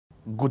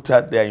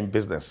Guta, they are in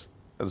business,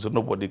 and so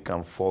nobody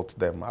can fault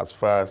them as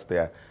far as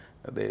they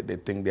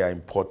think they are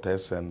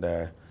importers and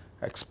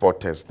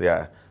exporters.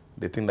 They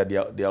think that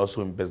they are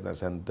also in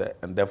business, and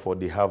therefore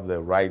they have the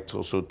right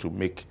also to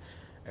make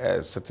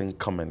certain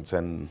comments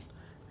and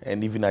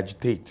even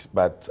agitate.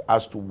 But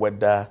as to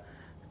whether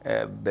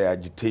the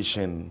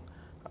agitation,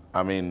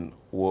 I mean,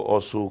 will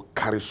also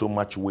carry so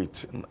much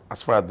weight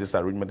as far as this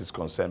arrangement is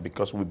concerned,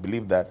 because we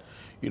believe that,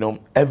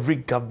 every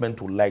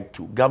government would like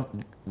to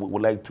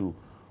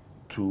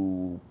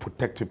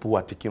protect people who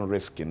are taking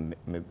risk in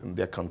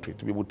their country,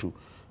 to be able to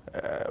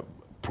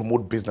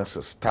promote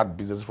businesses, start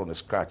businesses from the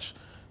scratch,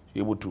 be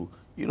able to,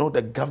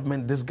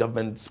 this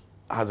government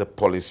has a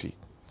policy,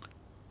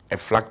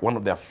 one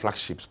of their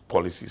flagship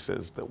policies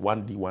is the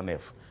 1D,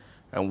 1F,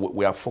 and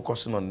we are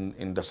focusing on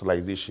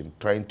industrialization,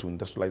 trying to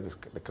industrialize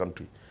the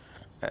country,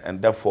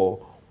 and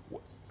therefore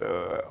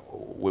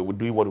we're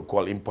doing what we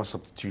call import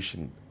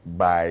substitution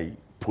by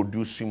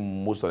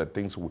producing most of the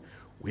things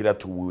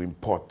we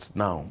import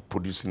now,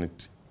 producing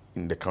it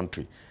in the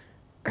country.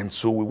 And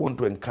so we want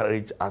to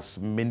encourage as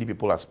many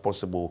people as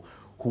possible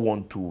who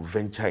want to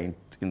venture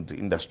into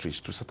industries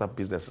to set up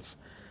businesses.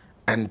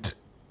 And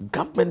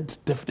government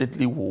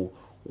definitely will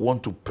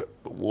want to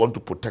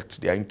protect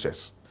their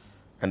interests.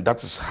 And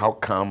that is how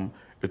come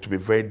it will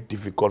be very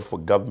difficult for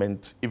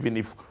government, even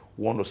if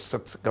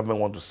government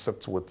want to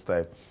set with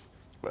the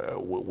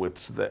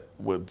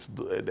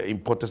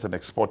importers and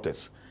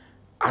exporters,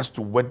 as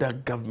to whether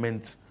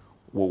government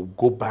will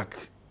go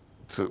back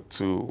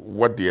to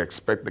what they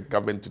expect the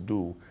government to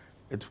do.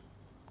 It's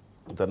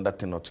another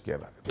thing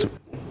altogether.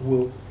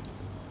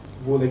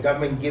 Will the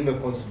government give a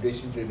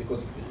consideration to it?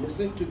 Because if you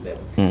listen to them,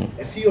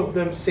 a few of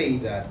them say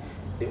that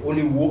they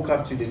only woke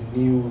up to the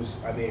news,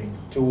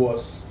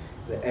 towards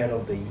the end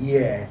of the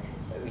year,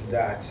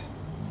 that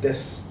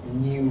this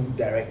new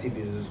directive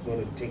is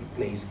going to take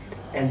place,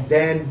 and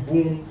then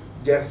boom,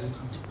 just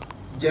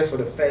for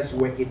the first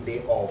working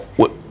day of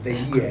the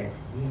year,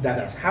 that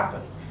has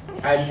happened.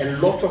 And a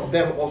lot of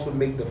them also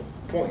make the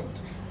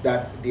point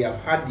that they have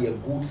had their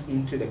goods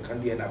into the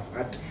country and have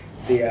had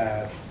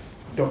their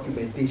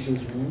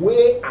documentations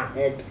way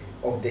ahead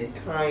of the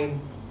time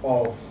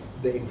of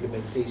the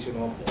implementation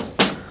of this.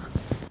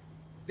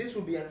 This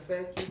will be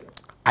unfair to them.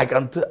 I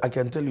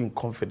can tell you in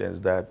confidence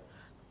that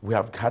we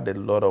have had a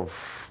lot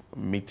of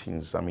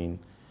meetings.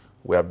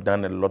 We have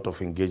done a lot of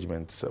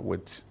engagements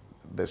with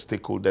the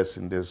stakeholders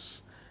in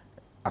this,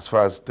 as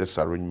far as this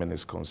arrangement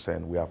is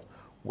concerned.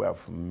 We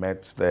have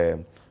met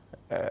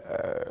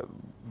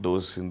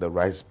those in the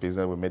rice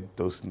business, we met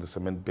those in the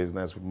cement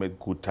business, we met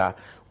Guta.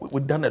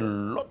 We've done a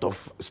lot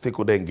of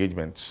stakeholder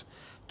engagements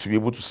to be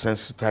able to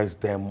sensitize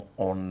them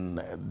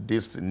on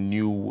this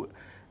new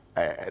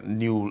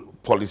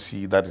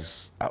policy that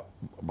is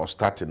about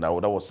starting now,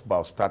 that was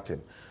about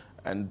starting.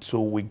 And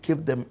so we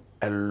give them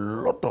a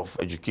lot of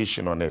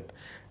education on it.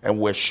 And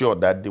we're sure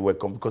that they were,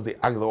 because they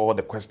asked all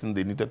the questions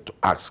they needed to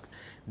ask.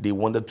 They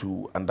wanted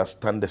to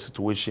understand the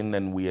situation,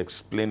 and we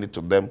explained it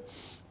to them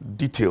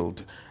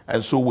detailed.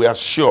 And so we are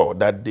sure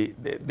that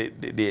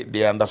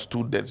they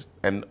understood this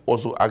and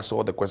also asked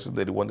all the questions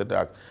that they wanted to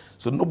ask.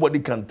 So nobody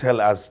can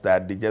tell us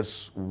that they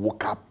just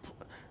woke up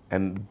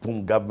and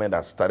boom, government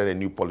has started a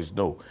new policy.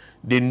 No,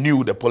 they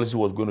knew the policy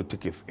was going to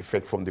take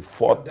effect from the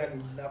 4th.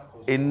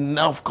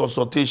 Enough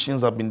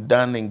consultations have been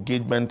done,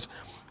 engagement,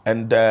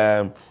 and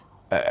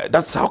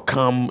that's how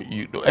come,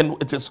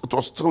 and it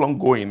was still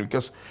ongoing,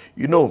 because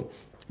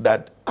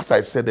that, as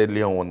I said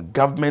earlier on,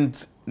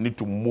 government need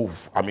to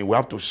move. We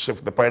have to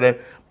shift. The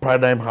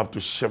paradigm have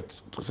to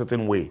shift to a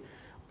certain way,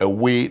 a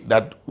way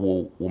that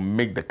will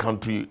make the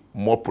country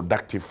more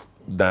productive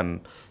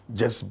than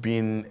just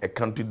being a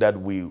country that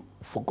we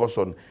focus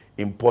on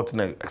importing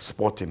and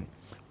exporting.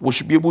 We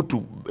should be able to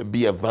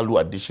be a value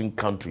addition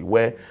country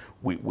where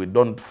we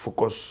don't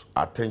focus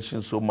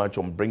attention so much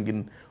on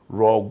bringing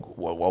raw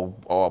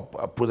or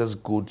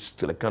processed goods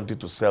to the country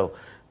to sell.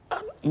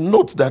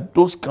 Note that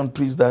those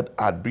countries that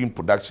are doing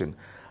production,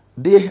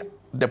 the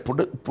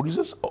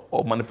producers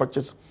or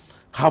manufacturers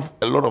have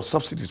a lot of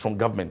subsidies from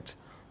government.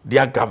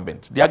 Their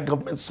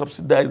government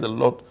subsidize a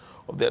lot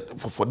of that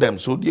for them.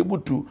 So they're able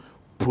to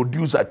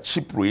produce at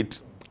cheap rate,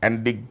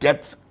 and they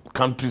get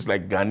countries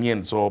like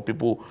Ghanaians or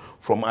people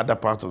from other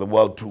parts of the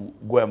world to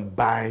go and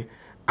buy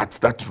at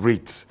that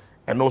rate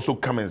and also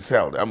come and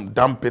sell,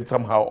 dump it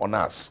somehow on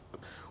us,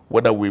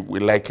 whether we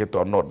like it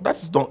or not.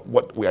 That's not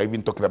what we are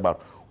even talking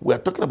about. We are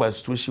talking about a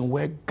situation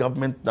where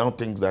government now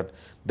thinks that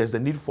there's a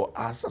need for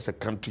us as a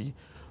country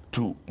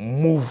to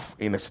move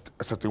in a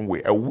certain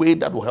way, a way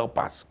that will help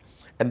us.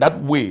 And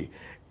that way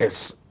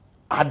is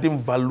adding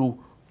value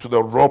to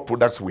the raw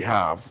products we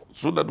have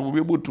so that we'll be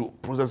able to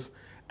process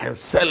and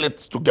sell it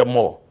to get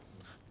more.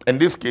 In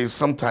this case,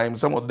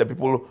 sometimes some of the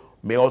people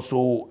may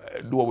also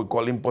do what we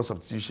call import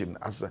substitution.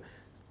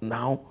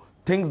 Now,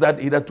 things that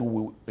either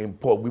to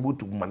import, we're able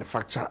to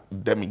manufacture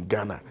them in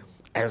Ghana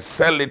and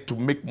sell it to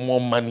make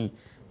more money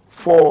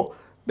for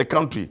the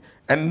country.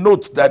 And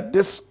note that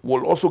this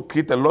will also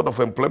create a lot of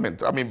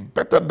employment.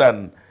 Better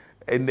than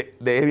in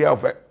the area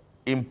of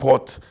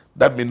import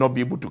that may not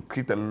be able to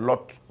create a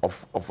lot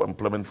of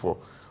employment for.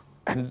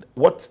 And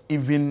what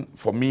even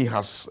for me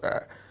is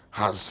the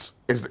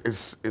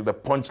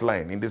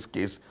punchline in this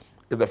case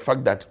is the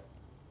fact that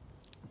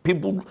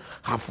people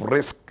have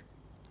risk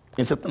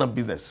in certain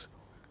business.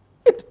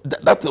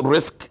 That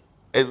risk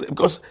is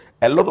because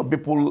a lot of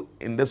people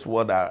in this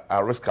world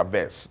are risk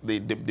averse. They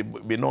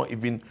may not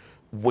even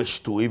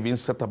wish to even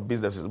set up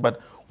businesses.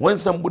 But when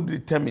somebody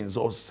determines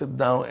or sit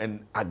down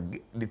and are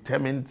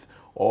determined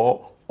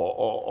or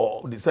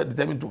decide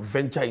determined to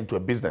venture into a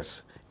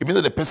business, it means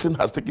that the person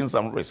has taken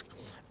some risk,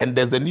 and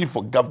there's the need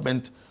for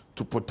government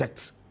to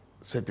protect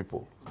said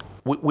people.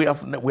 We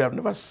have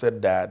never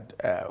said that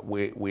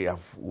we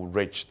have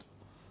reached.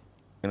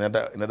 In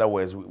other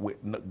words,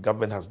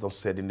 government has not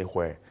said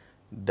anywhere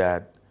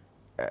that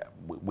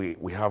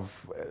we have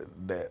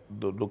the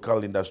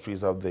local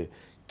industries have the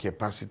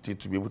capacity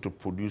to be able to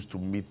produce to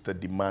meet the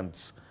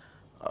demands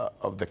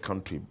of the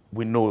country.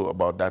 We know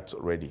about that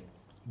already,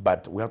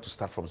 but we have to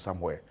start from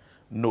somewhere.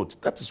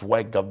 Note, that is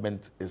why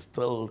government is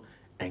still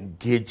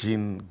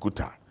engaging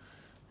GUTA.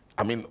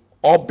 I mean,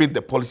 albeit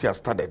the policy has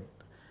started,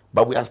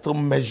 but we are still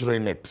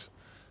measuring it.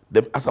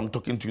 As I'm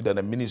talking to you, that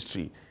the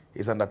ministry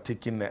is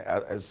undertaking,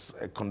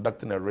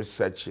 conducting a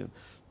research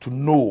to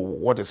know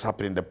what is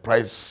happening, the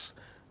price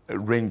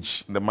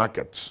range in the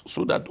market,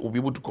 so that we'll be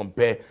able to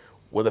compare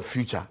with the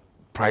future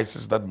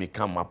prices that may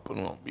come up.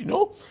 You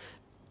know,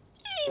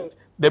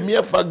 the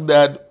mere fact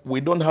that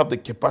we don't have the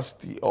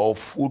capacity or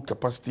full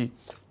capacity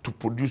to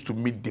produce to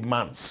meet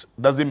demands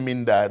doesn't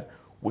mean that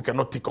we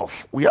cannot take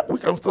off. We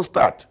can still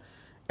start.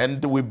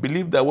 And we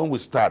believe that when we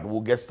start, we'll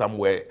get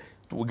somewhere,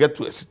 we'll get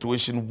to a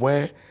situation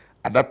where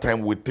at that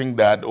time we think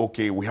that,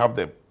 okay, we have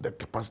the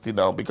capacity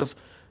now, because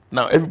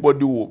now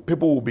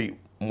people will be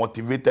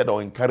motivated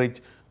or encouraged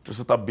to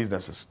set up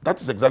businesses.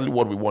 That is exactly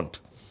what we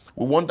want.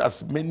 We want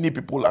as many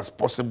people as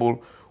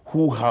possible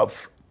who have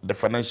the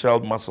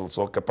financial muscles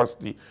or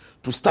capacity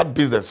to start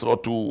business or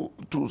to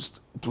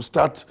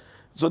start,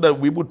 so that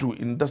we're able to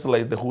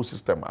industrialize the whole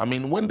system. I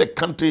mean, when the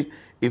country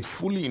is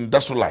fully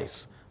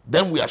industrialized,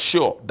 then we are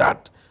sure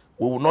that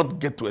we will not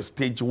get to a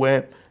stage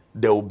where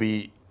there will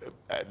be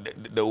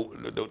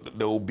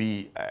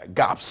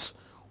gaps,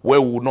 where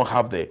we will not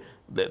have the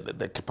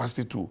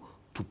capacity to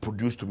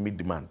produce to meet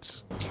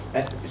demands.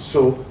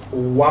 So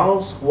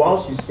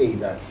whilst you say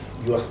that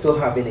you are still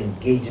having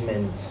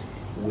engagements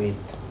with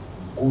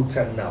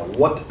GUTA now,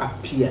 what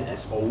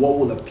appears or what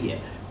will appear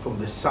from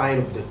the side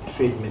of the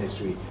Trade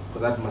Ministry, for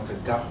that matter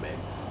government,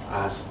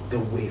 as the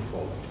way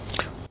forward?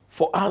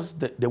 For us,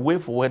 the way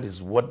forward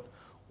is what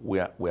we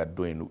are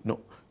doing.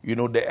 No, you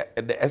know,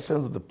 the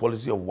essence of the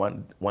policy of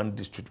one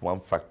district, one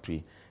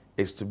factory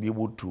is to be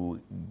able to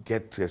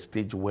get to a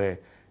stage where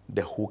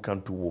the whole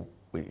country will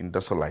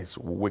industrialize.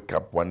 We wake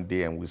up one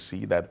day and we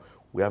see that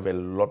we have a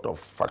lot of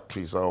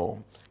factories or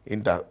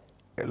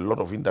a lot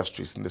of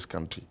industries in this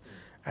country,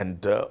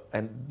 and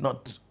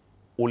not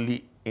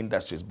only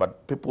industries,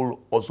 but people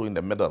also in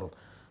the middle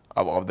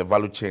of the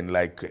value chain,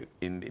 like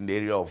in the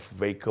area of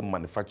vehicle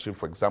manufacturing,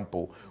 for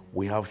example.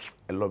 We have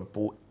a lot of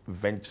people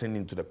venturing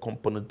into the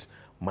component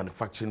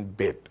manufacturing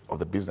bit of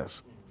the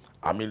business.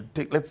 I mean,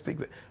 let's take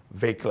the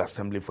vehicle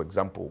assembly, for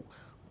example.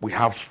 We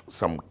have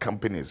some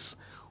companies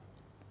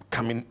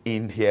coming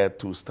in here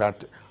to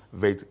start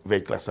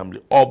vehicle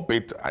assembly,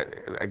 albeit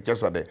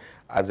just at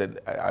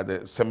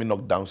the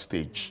semi-knockdown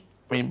stage.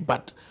 I mean,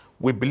 but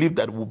we believe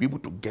that we'll be able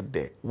to get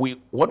there.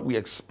 What we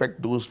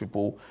expect those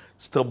people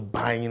still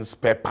buying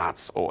spare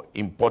parts or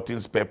importing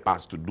spare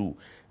parts to do,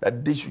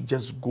 that they should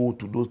just go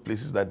to those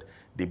places that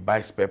they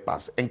buy spare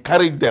parts,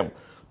 encourage them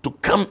to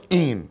come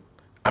in,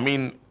 I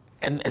mean,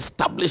 and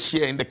establish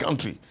here in the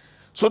country,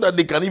 so that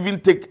they can even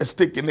take a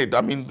stake in it.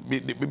 I mean,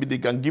 maybe they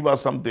can give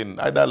us something,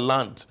 either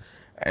land,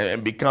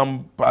 and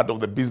become part of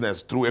the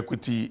business through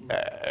equity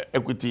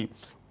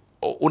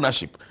or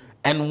ownership.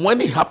 And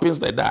when it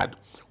happens like that,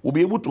 we'll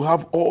be able to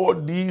have all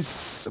these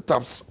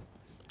setups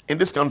in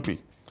this country.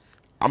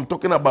 I'm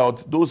talking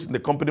about those in the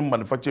company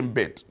manufacturing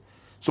bit.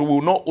 So we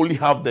will not only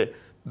have the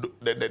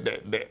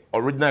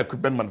original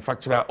equipment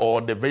manufacturer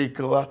or the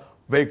vehicle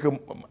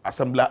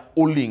assembler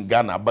only in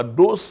Ghana, but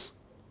those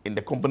in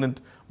the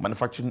component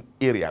manufacturing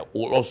area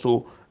will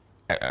also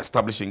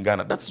establish in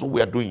Ghana. That's what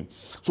we are doing.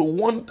 So we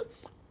want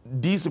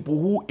these people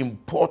who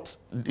import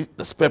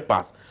the spare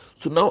parts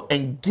to now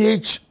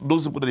engage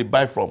those people that they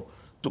buy from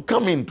to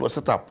come into a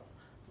setup.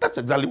 That's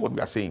exactly what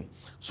we are saying.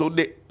 So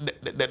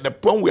the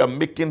point we are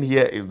making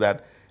here is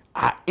that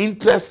our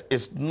interest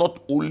is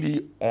not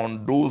only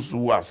on those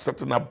who are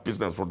setting up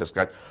business from the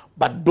scratch,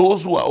 but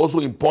those who are also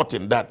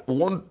importing, that we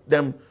want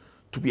them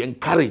to be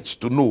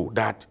encouraged to know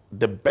that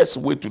the best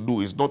way to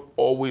do is not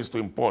always to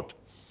import,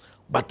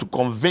 but to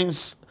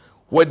convince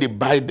where they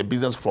buy the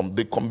business from.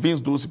 They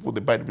convince those people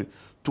they buy the business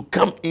to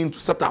come in to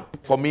set up.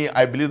 For me,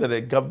 I believe that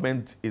the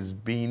government is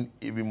being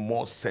even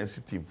more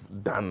sensitive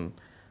than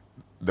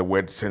the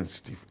word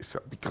sensitive,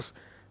 because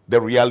the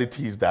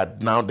reality is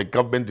that now the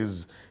government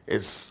is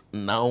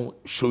now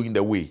showing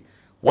the way.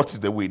 What is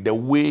the way? The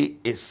way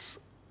is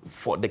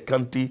for the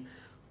country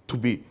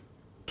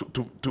to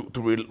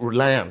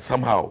rely on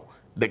somehow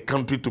the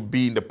country to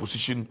be in the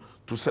position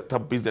to set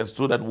up business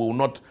so that we will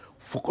not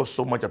focus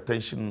so much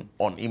attention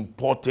on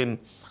importing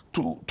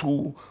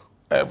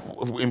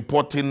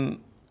importing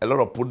a lot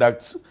of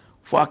products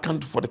for our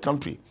country, for the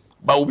country,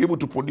 but we'll be able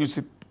to produce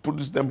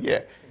them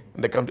here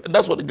in the country. And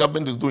that's what the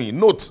government is doing.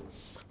 Note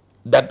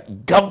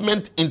that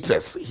government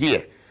interest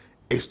here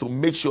is to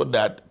make sure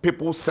that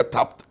people set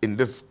up in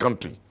this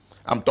country.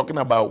 I'm talking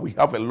about we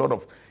have a lot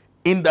of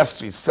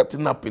industries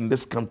setting up in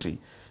this country,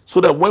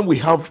 so that when we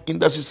have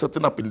industries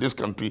setting up in this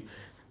country,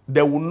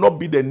 there will not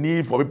be the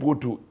need for people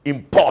to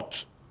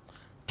import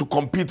to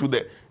compete with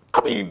the.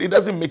 I mean, it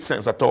doesn't make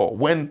sense at all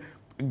when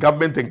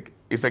government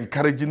is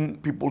encouraging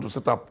people to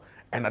set up,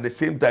 and at the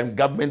same time,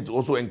 government is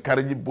also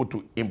encouraging people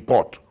to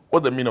import.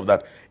 What's the meaning of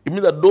that? It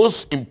means that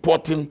those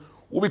importing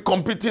will be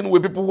competing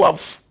with people who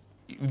have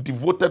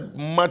devoted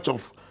much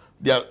of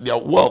their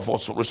wealth or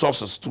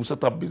resources to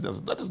set up business.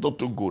 That is not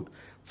too good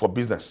for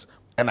business.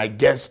 And I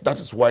guess that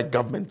is why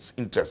government's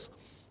interest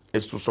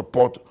is to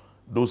support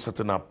those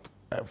setting up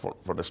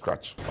for the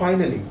scratch.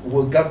 Finally,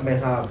 will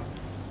government have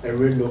a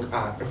real look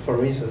at,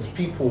 for instance,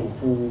 people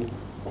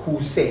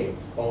who say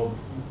or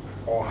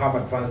have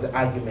advanced the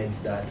argument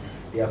that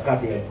they have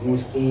had their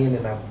goods in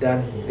and have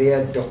done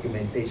their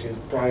documentation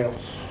prior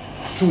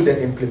to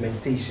the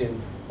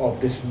implementation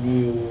of this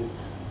new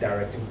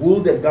directive? Will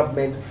the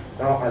government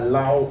now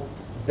allow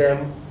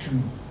them to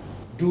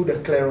do the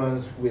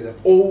clearance with the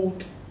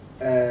old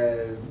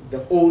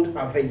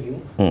avenue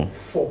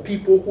for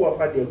people who have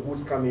had their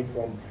goods coming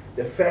from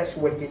the first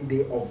working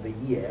day of the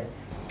year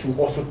to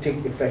also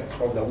take effect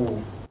on the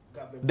whole?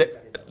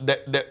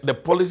 The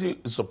policy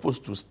is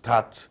supposed to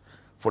start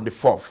from the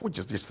 4th, which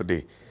is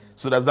yesterday.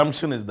 So the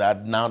assumption is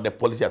that now the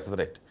policy has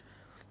started.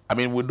 I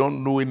mean, we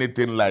don't know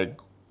anything like,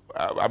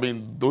 I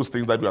mean, those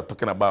things that we are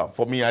talking about.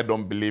 For me, I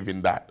don't believe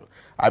in that.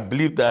 I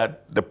believe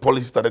that the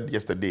policy started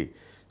yesterday.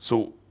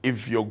 So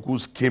if your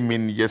goods came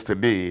in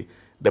yesterday,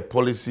 the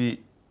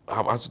policy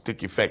has to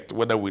take effect,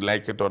 whether we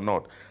like it or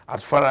not.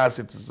 As far as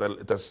it is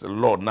a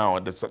law now,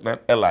 it's an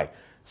ally.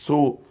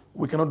 So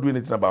we cannot do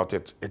anything about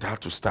it. It had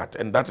to start,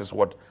 and that is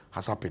what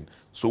has happened.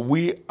 So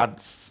we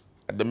at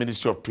the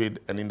Ministry of Trade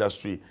and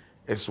Industry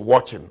is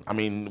watching. I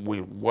mean,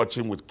 we're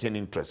watching with keen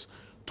interest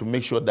to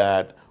make sure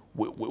that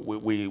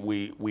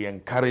we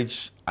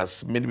encourage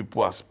as many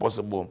people as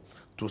possible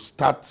to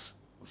start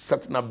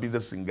setting up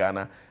business in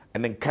Ghana,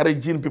 and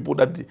encouraging people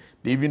that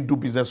they even do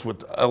business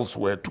with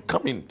elsewhere to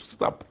come in to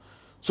set up.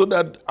 So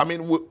that, I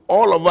mean,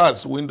 all of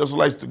us will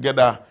industrialize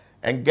together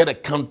and get a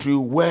country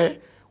where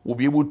we'll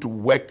be able to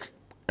work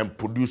and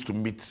produce to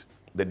meet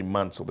the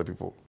demands of the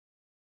people.